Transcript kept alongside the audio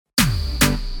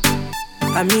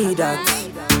I mean that.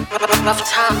 Rough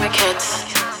time records.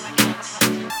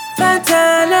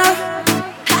 Montana.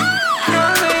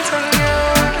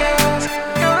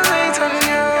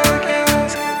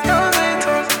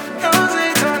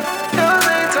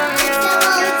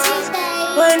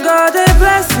 When God they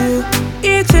bless you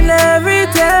each and every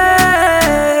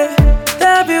day,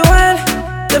 there be when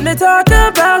them they talk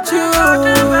about you.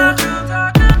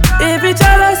 It be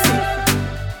jealousy,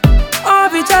 or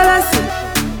be jealousy,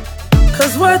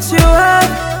 'cause what you have,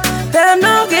 them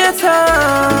no get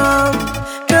some.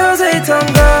 Girls hate on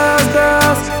girls,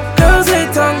 girls. Girls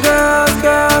hate on girls,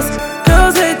 girls.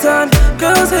 Girls hate on,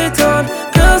 girls hate on,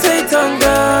 girls hate on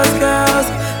girls, girls.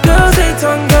 Girls hate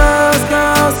on girls,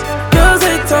 girls. Girls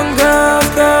hate on girls,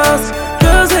 girls.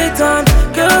 Girls hate on,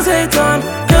 girls hate on,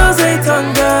 girls hate on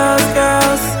girls,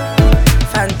 girls.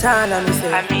 Fantana me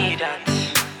say, I mean that.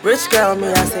 rich girl me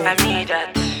I say, I mean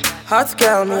that. hot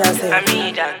girl me I say, I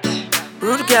mean that.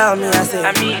 rude girl me I say.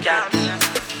 I mean that.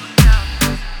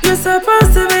 You're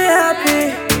supposed to be happy,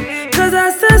 'cause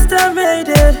our sister made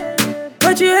it,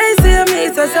 but you ain't seeing me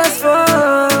successful.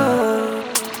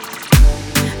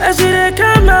 And she didn't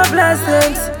count my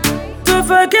blessings, don't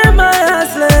forget my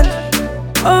hustling.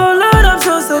 Oh Lord, I'm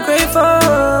so grateful.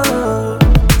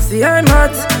 See I'm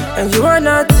hot, and you are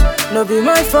not. No be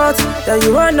my fault that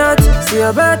you are not. See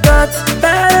about that.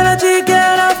 Bad energy,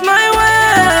 get off my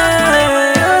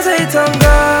way. Girls hate on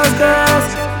girls, girls.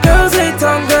 Girls hate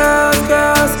on girls,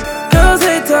 girls. Girls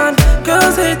hate on,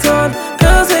 girls hate on,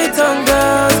 girls hate on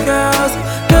girls, girls.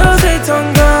 Girls hate on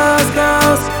girls,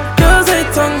 girls. Girls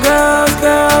hate on girls,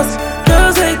 girls.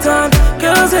 Girls hate on,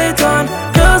 girls hate on,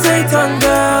 girls hate on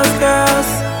girls, girls.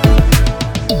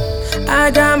 I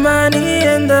got money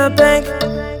in the bank,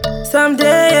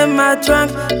 someday in my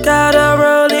trunk, got a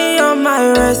rollie on my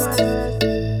wrist.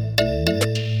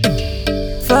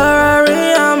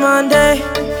 Ferrari on Monday,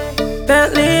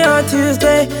 Bentley on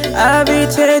Tuesday. I be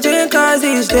changing cars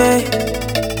each day.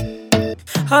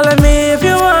 Holler me if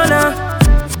you wanna.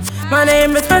 My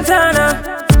name is Montana,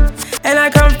 and I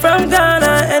come from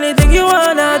Ghana. Anything you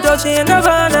wanna, Dolce and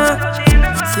Gabbana.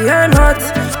 See I'm hot,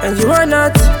 and you are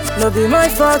not. No be my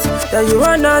fault that you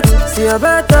are not. See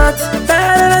about that.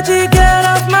 Bad energy, get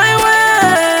off my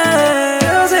way.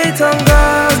 Girls hate on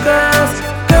girls, girls.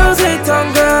 Girls hate on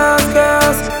girls,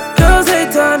 girls. Girls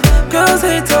hate on, girls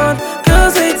hate on,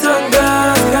 girls hate on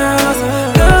girls, girls.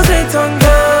 Girls hate on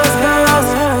girls, girls.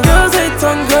 Girls hate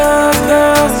on girls,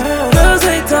 girls. Girls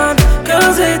hate on,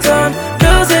 girls hate on,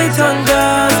 girls hate on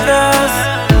girls, girls.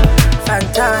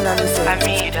 Fantana me say, I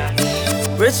mean that.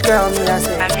 rich girl me I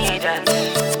say, I mean that.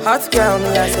 hot girl me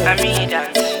I say, I mean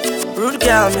that. rude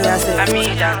girl me I say. I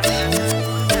mean that.